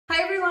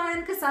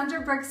everyone,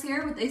 Cassandra Brooks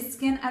here with a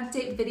skin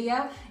update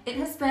video. It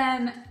has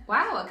been,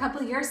 wow, a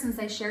couple years since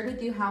I shared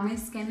with you how my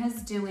skin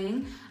is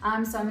doing.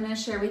 So I'm going to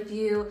share with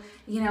you,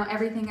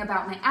 everything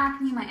about my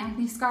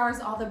acne scars,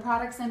 all the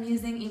products I'm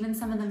using, even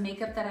some of the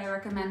makeup that I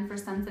recommend for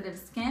sensitive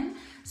skin.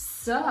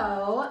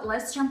 So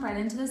let's jump right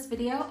into this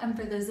video. And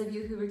for those of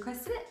you who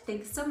requested it,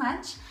 thanks so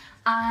much.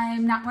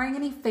 I'm not wearing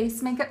any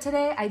face makeup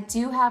today. I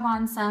do have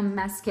on some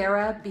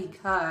mascara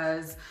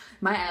because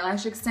my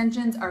eyelash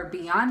extensions are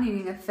beyond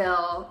needing a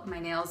fill. My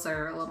nails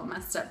are a little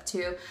messed up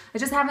too. I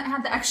just haven't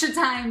had the extra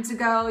time to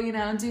go,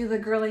 do the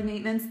girly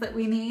maintenance that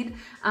we need.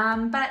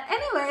 But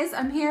anyways,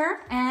 I'm here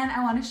and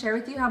I want to share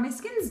with you how my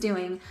skin's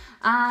doing.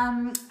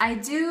 I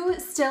do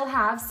still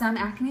have some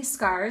acne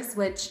scars,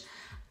 which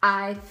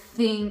I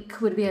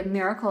think would be a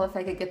miracle if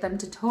I could get them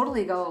to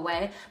totally go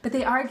away, but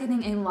they are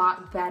getting a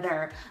lot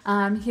better.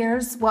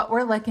 Here's what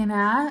we're looking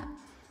at.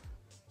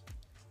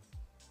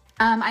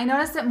 I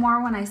notice it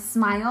more when I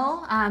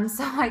smile,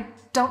 so I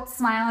don't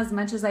smile as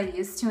much as I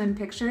used to in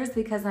pictures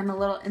because I'm a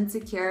little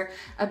insecure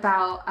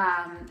about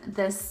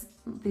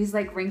these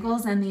like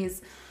wrinkles and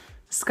these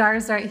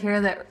scars right here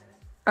that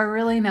are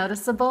really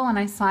noticeable when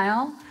I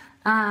smile.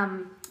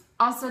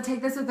 Also,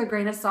 take this with a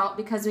grain of salt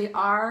because we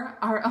are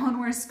our own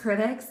worst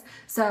critics.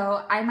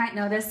 So I might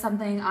notice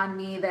something on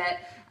me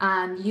that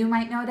you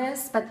might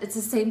notice, but it's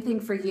the same thing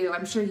for you.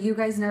 I'm sure you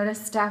guys notice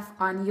stuff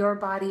on your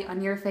body,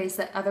 on your face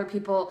that other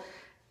people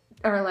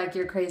are like,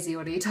 you're crazy,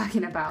 what are you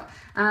talking about?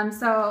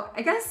 So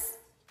I guess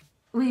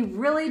we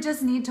really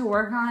just need to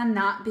work on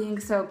not being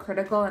so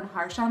critical and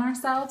harsh on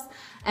ourselves.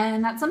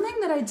 And that's something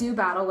that I do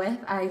battle with.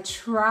 I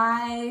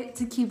try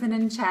to keep it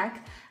in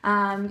check.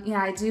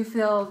 I do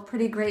feel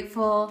pretty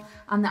grateful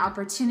on the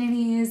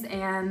opportunities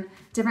and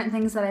different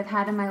things that I've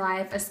had in my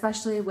life,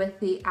 especially with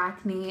the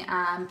acne.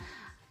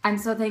 I'm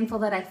so thankful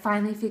that I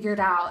finally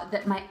figured out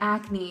that my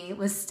acne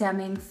was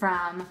stemming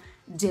from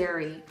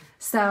dairy.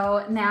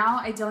 So now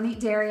I don't eat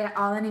dairy at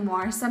all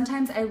anymore.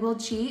 Sometimes I will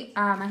cheat.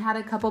 I had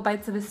a couple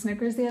bites of a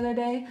Snickers the other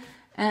day,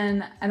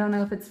 and I don't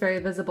know if it's very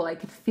visible. I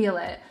could feel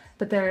it,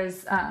 but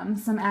there's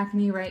some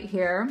acne right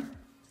here.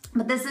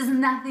 But this is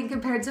nothing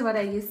compared to what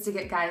I used to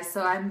get, guys,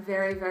 so I'm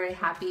very, very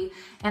happy.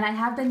 And I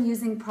have been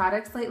using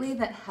products lately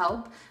that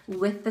help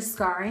with the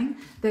scarring.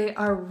 They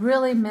are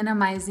really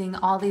minimizing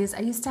all these.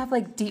 I used to have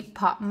like deep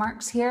pop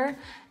marks here,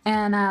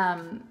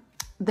 and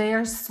they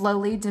are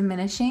slowly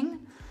diminishing.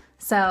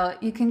 So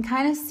you can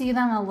kind of see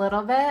them a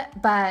little bit,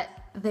 but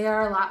they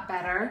are a lot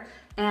better.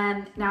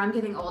 And now I'm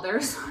getting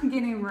older, so I'm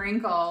getting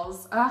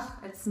wrinkles. Ugh,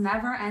 it's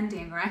never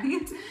ending,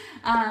 right?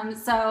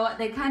 So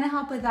they kind of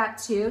help with that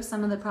too,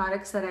 some of the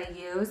products that I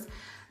use.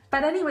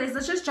 But anyways,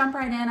 let's just jump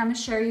right in. I'm gonna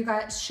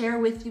share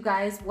with you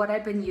guys what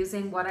I've been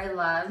using, what I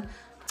love.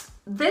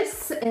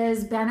 This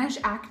is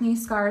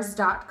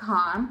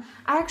banishacnescars.com.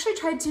 I actually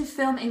tried to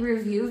film a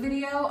review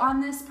video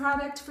on this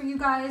product for you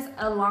guys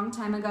a long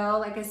time ago.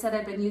 Like I said,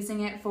 I've been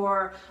using it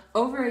for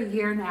over a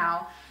year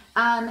now.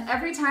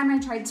 Every time I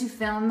tried to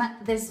film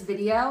this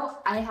video,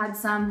 I had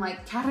some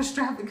like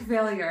catastrophic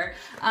failure.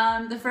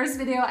 The first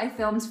video I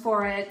filmed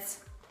for it,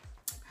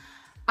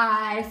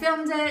 I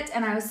filmed it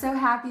and I was so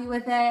happy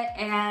with it,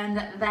 and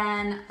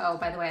then, oh,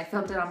 by the way, I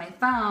filmed it on my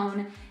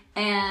phone,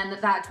 and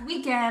that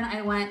weekend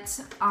I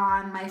went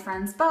on my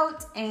friend's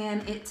boat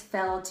and it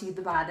fell to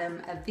the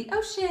bottom of the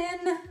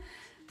ocean.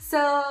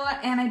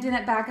 And I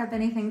didn't back up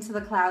anything to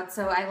the cloud,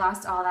 so I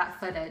lost all that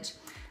footage.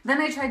 Then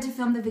I tried to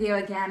film the video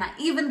again. I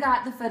even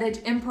got the footage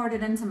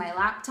imported into my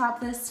laptop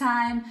this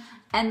time,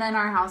 and then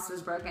our house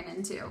was broken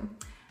into.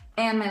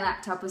 And my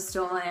laptop was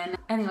stolen.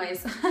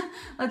 Anyways,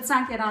 let's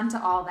not get onto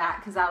all that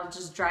because that'll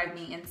just drive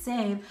me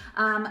insane.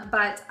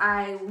 But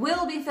I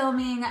will be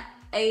filming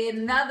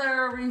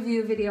another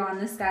review video on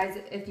this, guys,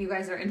 if you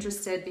guys are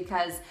interested,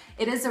 because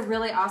it is a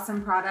really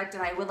awesome product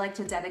and I would like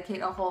to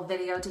dedicate a whole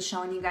video to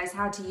showing you guys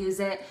how to use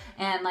it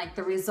and like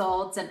the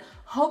results, and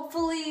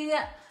hopefully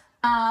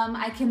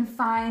I can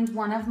find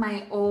one of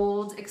my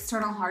old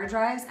external hard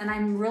drives, and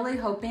I'm really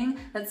hoping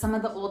that some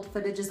of the old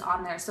footage is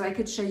on there so I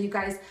could show you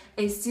guys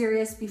a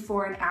serious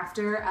before and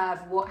after of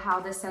how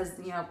this has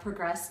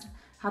progressed,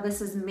 how this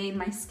has made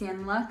my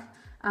skin look.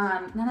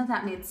 None of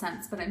that made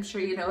sense, but I'm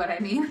sure you know what I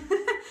mean.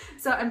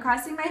 So I'm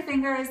crossing my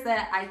fingers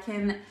that I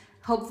can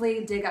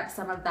hopefully dig up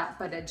some of that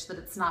footage, that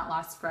it's not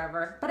lost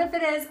forever. But if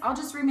it is, I'll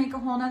just remake a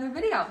whole nother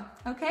video,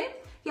 okay?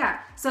 Yeah,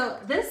 so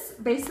this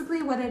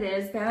basically what it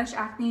is,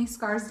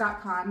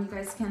 banishacnescars.com. You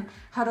guys can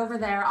head over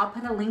there. I'll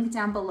put a link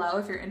down below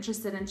if you're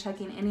interested in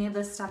checking any of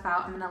this stuff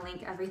out. I'm gonna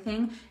link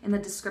everything in the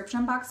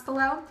description box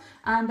below.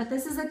 But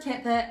this is a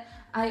kit that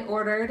I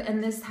ordered,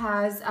 and this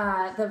has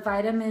the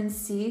vitamin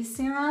C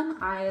serum.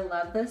 I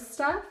love this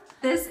stuff.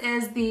 This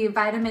is the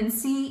vitamin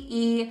C,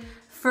 E,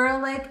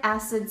 ferulic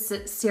acid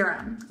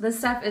serum. This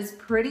stuff is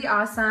pretty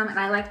awesome, and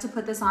I like to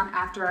put this on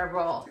after I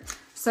roll.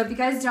 So if you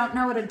guys don't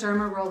know what a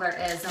derma roller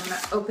is, I'm gonna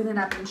open it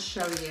up and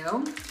show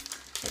you.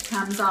 It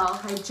comes all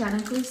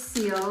hygienically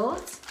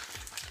sealed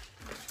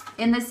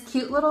in this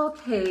cute little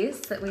case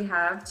that we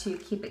have to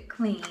keep it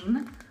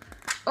clean.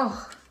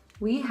 Oh,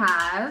 we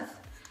have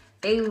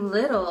a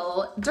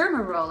little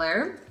derma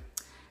roller.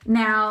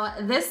 Now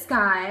this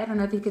guy, I don't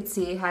know if you could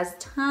see, has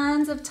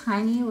tons of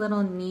tiny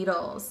little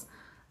needles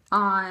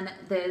on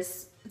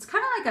this. It's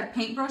kind of like a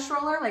paintbrush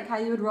roller, like how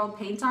you would roll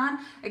paint on,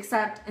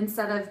 except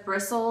instead of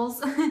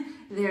bristles,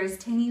 there's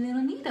tiny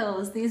little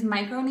needles. These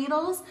micro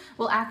needles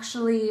will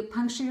actually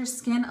puncture your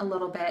skin a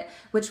little bit,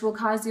 which will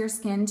cause your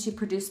skin to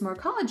produce more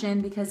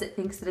collagen because it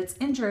thinks that it's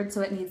injured,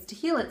 so it needs to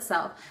heal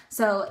itself.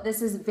 So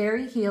this is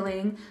very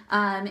healing,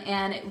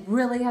 and it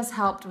really has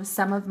helped with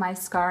some of my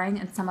scarring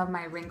and some of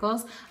my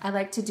wrinkles. I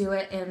like to do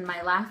it in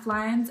my laugh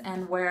lines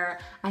and where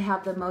I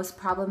have the most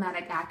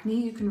problematic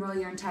acne. You can roll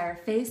your entire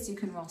face, you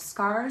can roll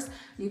scars,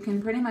 you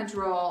can pretty much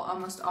roll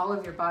almost all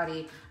of your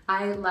body.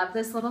 I love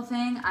this little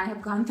thing. I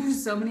have gone through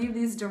so many of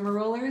these derma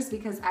rollers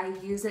because I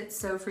use it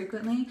so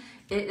frequently.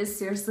 It is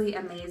seriously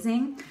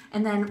amazing.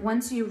 And then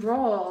once you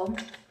roll,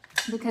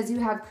 because you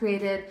have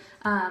created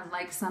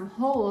like some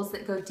holes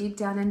that go deep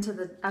down into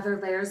the other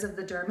layers of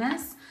the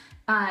dermis,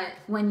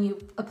 when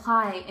you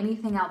apply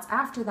anything else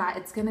after that,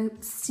 it's going to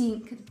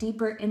sink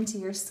deeper into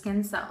your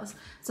skin cells.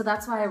 So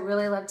that's why I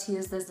really love to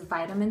use this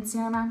vitamin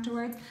serum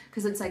afterwards,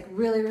 because it's like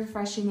really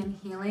refreshing and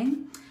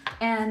healing.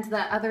 And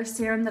the other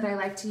serum that I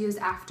like to use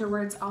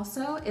afterwards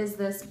also is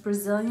this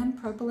Brazilian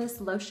Propolis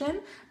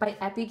Lotion by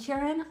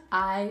Epicuren.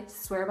 I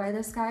swear by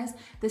this, guys.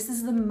 This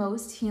is the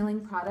most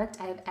healing product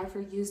I have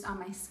ever used on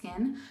my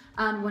skin.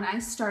 When I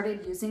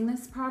started using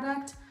this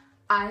product,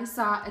 I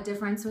saw a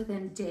difference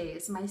within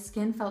days. My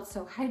skin felt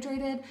so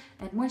hydrated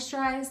and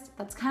moisturized.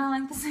 That's kind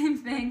of like the same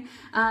thing,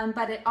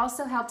 but it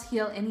also helped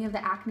heal any of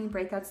the acne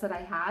breakouts that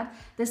I had.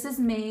 This is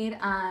made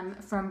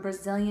from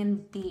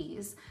Brazilian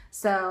bees,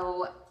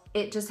 so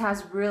it just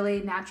has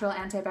really natural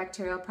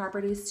antibacterial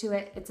properties to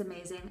it. It's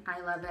amazing. I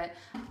love it.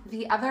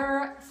 The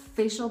other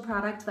facial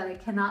product that I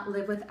cannot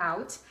live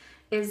without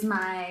is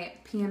my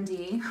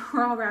PMD.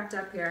 We're all wrapped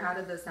up here. How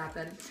did this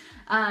happen?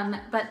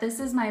 But this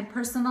is my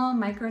personal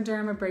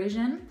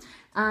microdermabrasion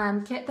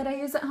kit that I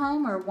use at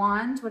home, or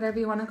wand, whatever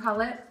you want to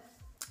call it.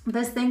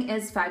 This thing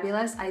is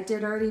fabulous. I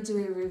did already do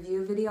a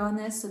review video on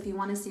this, so if you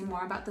want to see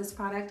more about this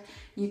product,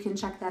 you can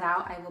check that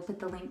out. I will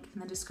put the link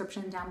in the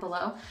description down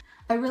below.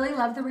 I really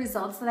love the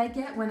results that I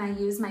get when I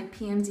use my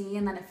PMD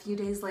and then a few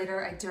days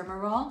later I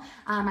derma roll.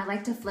 I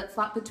like to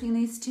flip-flop between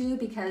these two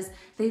because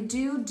they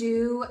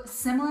do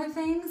similar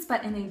things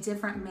but in a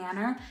different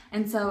manner,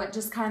 and so it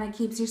just kind of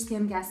keeps your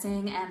skin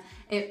guessing,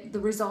 and the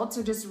results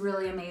are just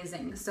really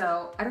amazing.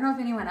 So I don't know if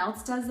anyone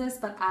else does this,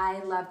 but I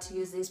love to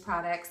use these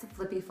products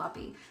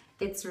flippy-floppy.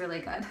 It's really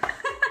good.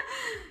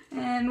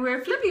 And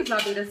we're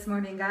flippy-floppy this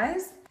morning,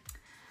 guys.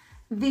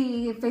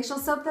 The facial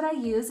soap that I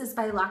use is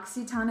by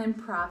L'Occitane in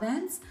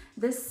Provence.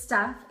 This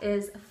stuff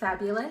is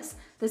fabulous.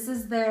 This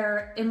is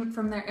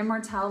from their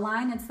Immortelle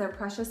line. It's their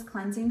Precious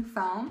Cleansing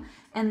Foam.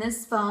 And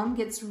this foam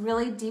gets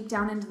really deep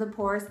down into the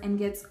pores and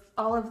gets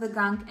all of the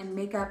gunk and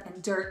makeup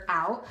and dirt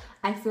out.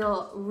 I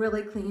feel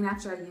really clean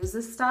after I use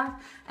this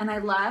stuff. And I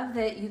love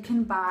that you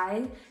can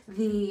buy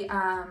the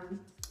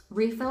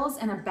refills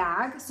in a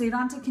bag, so you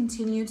don't have to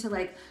continue to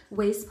like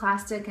waste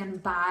plastic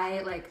and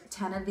buy like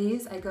 10 of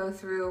these. I go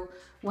through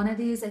one of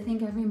these I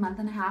think every month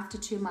and a half to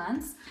 2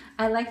 months.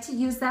 I like to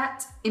use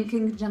that in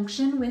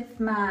conjunction with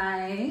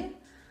my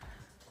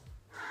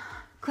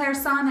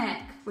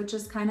Clairsonic, which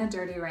is kind of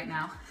dirty right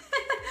now.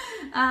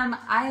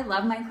 I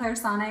love my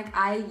Clairsonic.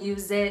 I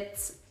use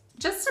it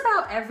just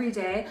about every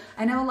day.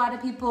 I know a lot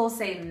of people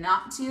say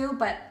not to,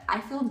 but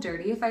I feel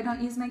dirty if I don't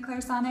use my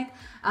Clairsonic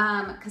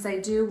because I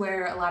do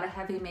wear a lot of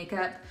heavy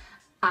makeup.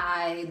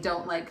 I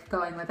don't like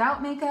going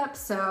without makeup,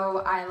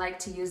 so I like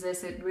to use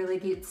this. It really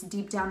gets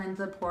deep down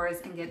into the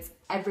pores and gets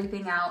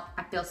everything out.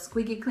 I feel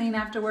squeaky clean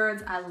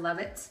afterwards. I love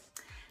it.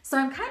 So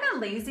I'm kind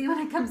of lazy when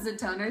it comes to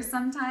toners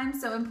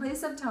sometimes. So in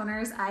place of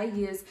toners, I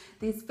use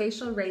these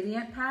facial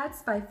radiant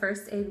pads by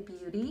First Aid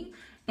Beauty.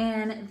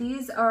 And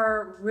these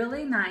are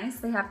really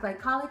nice. They have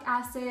glycolic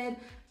acid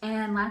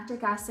and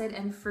lactic acid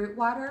and fruit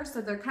water.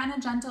 So they're kind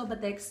of gentle,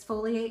 but they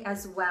exfoliate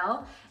as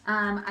well.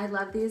 I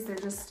love these. They're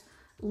just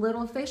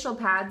little facial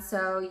pads.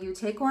 So you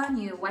take one,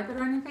 you wipe it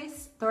around your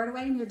face, throw it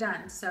away, and you're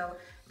done. So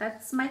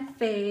that's my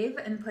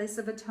fave in place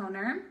of a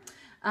toner.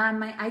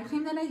 My eye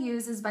cream that I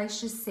use is by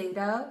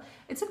Shiseido.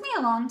 It took me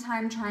a long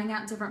time trying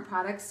out different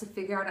products to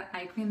figure out an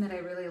eye cream that I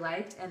really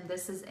liked, and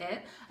this is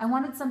it. I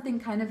wanted something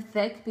kind of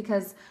thick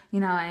because, you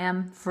know, I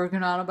am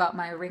freaking out about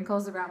my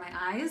wrinkles around my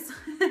eyes.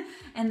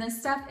 And this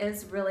stuff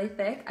is really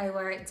thick. I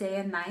wear it day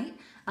and night.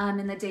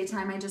 In the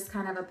daytime, I just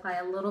kind of apply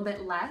a little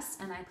bit less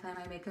and I apply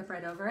my makeup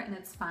right over it and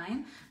it's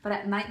fine. But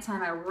at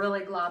nighttime, I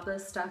really glob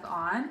this stuff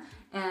on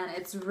and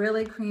it's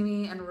really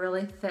creamy and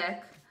really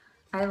thick.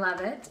 I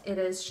love it. It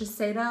is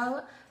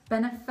Shiseido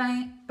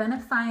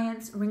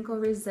Benefiance Wrinkle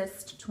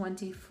Resist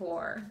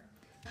 24.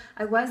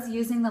 I was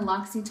using the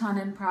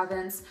L'Occitane in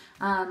Provence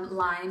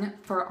line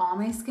for all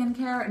my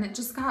skincare and it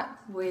just got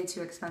way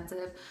too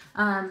expensive.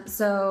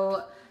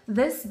 So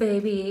This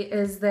baby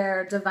is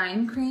their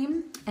Divine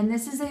Cream, and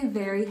this is a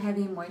very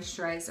heavy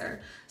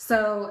moisturizer.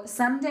 So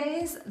some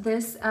days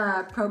this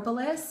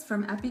Propolis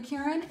from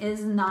Epicuren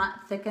is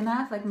not thick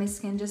enough, like my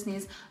skin just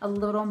needs a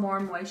little more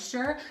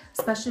moisture,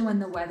 especially when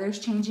the weather's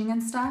changing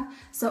and stuff.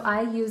 So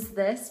I use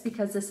this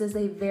because this is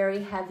a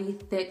very heavy,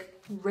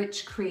 thick,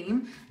 rich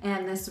cream,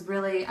 and this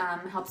really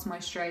helps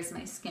moisturize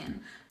my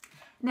skin.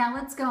 Now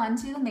let's go on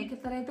to the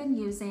makeup that I've been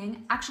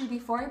using. Actually,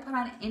 before I put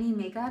on any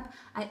makeup,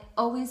 I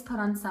always put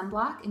on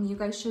sunblock, and you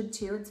guys should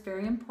too. It's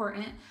very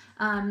important.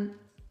 I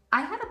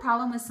had a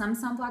problem with some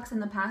sunblocks in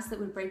the past that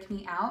would break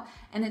me out,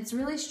 and it's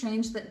really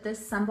strange that this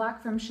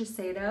sunblock from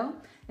Shiseido,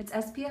 it's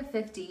SPF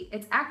 50,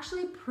 it's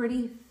actually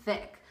pretty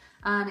thick.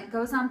 It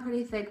goes on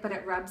pretty thick, but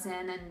it rubs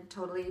in and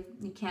totally,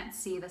 you can't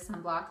see the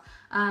sunblock.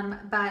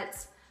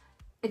 But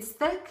it's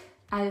thick.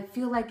 I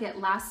feel like it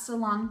lasts a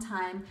long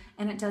time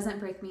and it doesn't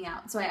break me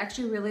out. So I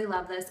actually really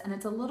love this, and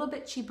it's a little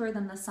bit cheaper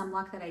than the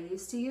sunblock that I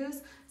used to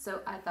use.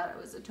 So I thought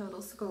it was a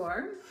total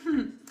score.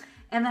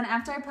 And then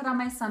after I put on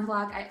my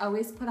sunblock, I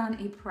always put on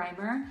a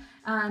primer.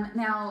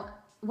 Now,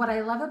 what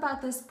I love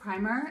about this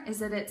primer is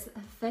that it's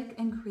thick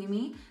and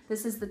creamy.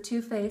 This is the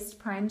Too Faced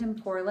Primed and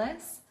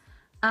Poreless.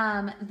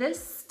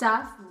 This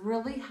stuff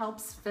really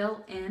helps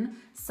fill in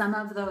some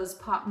of those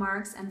pop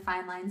marks and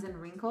fine lines and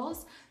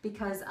wrinkles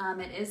because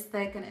it is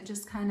thick and it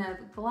just kind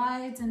of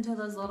glides into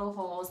those little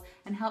holes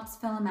and helps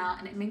fill them out,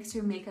 and it makes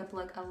your makeup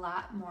look a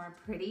lot more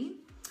pretty.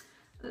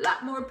 A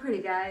lot more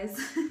pretty, guys.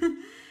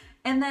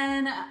 And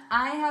then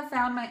I have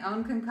found my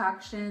own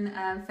concoction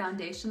of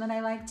foundation that I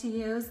like to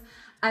use.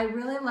 I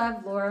really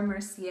love Laura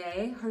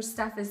Mercier. Her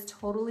stuff is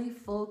totally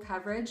full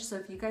coverage, so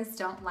if you guys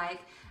don't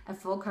like a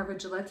full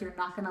coverage look, you're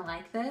not gonna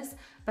like this,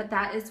 but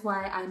that is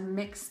why I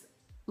mixed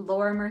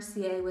Laura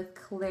Mercier with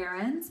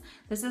Clarins.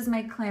 This is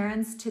my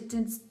Clarins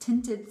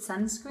tinted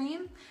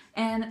sunscreen,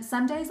 and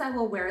some days I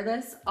will wear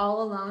this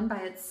all alone by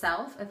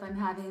itself. If I'm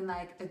having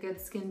like a good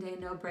skin day,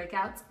 no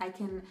breakouts, I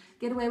can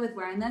get away with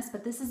wearing this,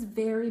 but this is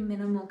very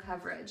minimal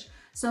coverage.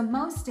 So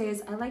most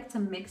days I like to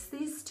mix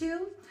these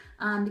two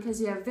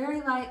because you have very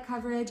light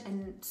coverage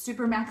and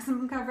super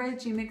maximum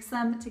coverage. You mix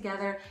them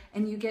together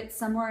and you get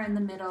somewhere in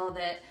the middle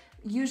that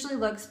usually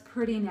looks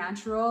pretty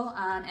natural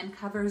and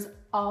covers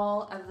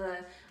all of the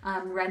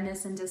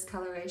redness and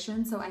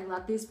discoloration. So I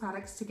love these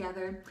products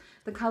together.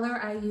 The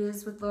color I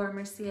use with Laura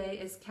Mercier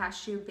is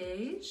Cashew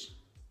Beige.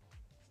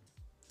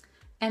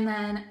 And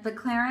then the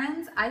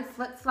Clarins, I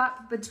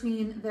flip-flop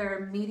between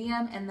their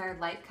medium and their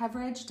light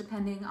coverage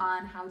depending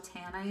on how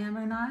tan I am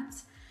or not.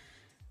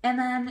 And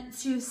then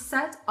to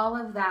set all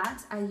of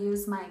that, I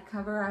use my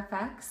Cover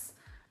FX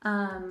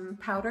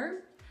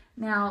powder.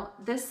 Now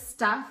this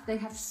stuff, they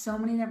have so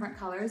many different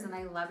colors and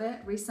I love it.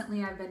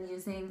 Recently I've been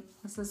using,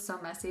 this is so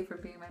messy for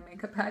being my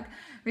makeup bag.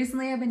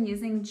 Recently I've been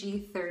using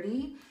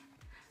G30.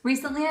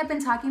 Recently I've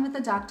been talking with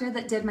a doctor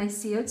that did my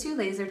CO2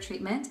 laser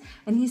treatment,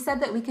 and he said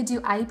that we could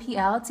do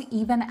IPL to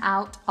even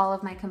out all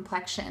of my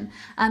complexion.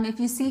 If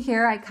you see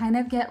here, I kind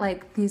of get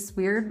like these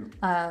weird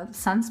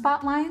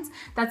sunspot lines.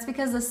 That's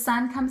because the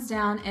sun comes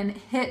down and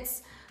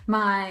hits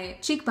my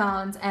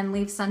cheekbones and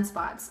leave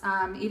sunspots.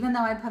 Even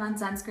though I put on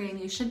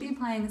sunscreen, you should be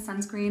applying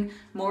sunscreen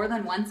more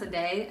than once a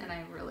day, and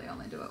I really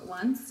only do it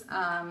once.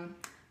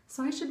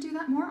 So I should do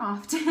that more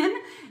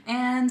often.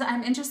 And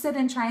I'm interested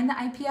in trying the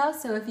IPL,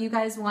 so if you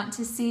guys want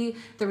to see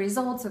the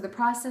results or the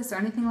process or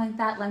anything like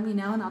that, let me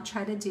know and I'll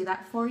try to do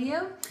that for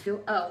you.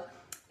 Oh,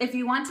 if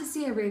you want to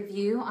see a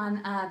review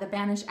on the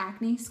Banish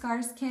Acne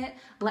Scars Kit,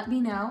 let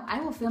me know. I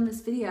will film this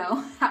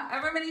video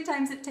however many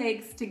times it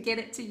takes to get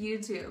it to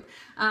YouTube.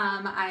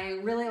 I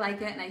really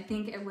like it and I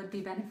think it would be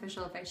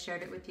beneficial if I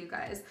shared it with you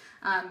guys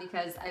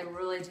because I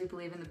really do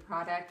believe in the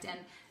product and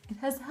it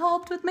has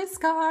helped with my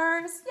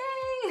scars.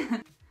 Yay!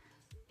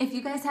 If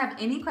you guys have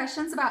any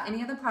questions about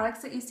any of the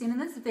products that you've seen in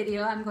this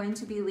video, I'm going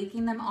to be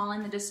linking them all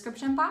in the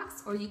description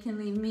box, or you can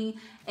leave me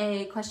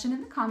a question in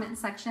the comment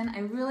section. I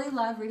really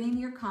love reading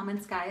your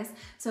comments, guys,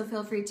 so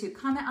feel free to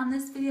comment on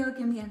this video,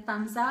 give me a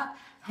thumbs up.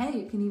 Hey,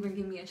 you can even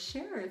give me a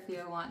share if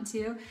you want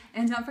to.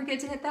 And don't forget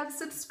to hit that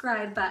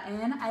subscribe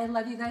button. I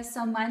love you guys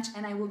so much,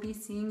 and I will be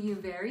seeing you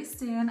very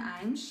soon,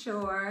 I'm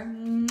sure.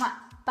 Mwah.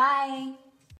 Bye!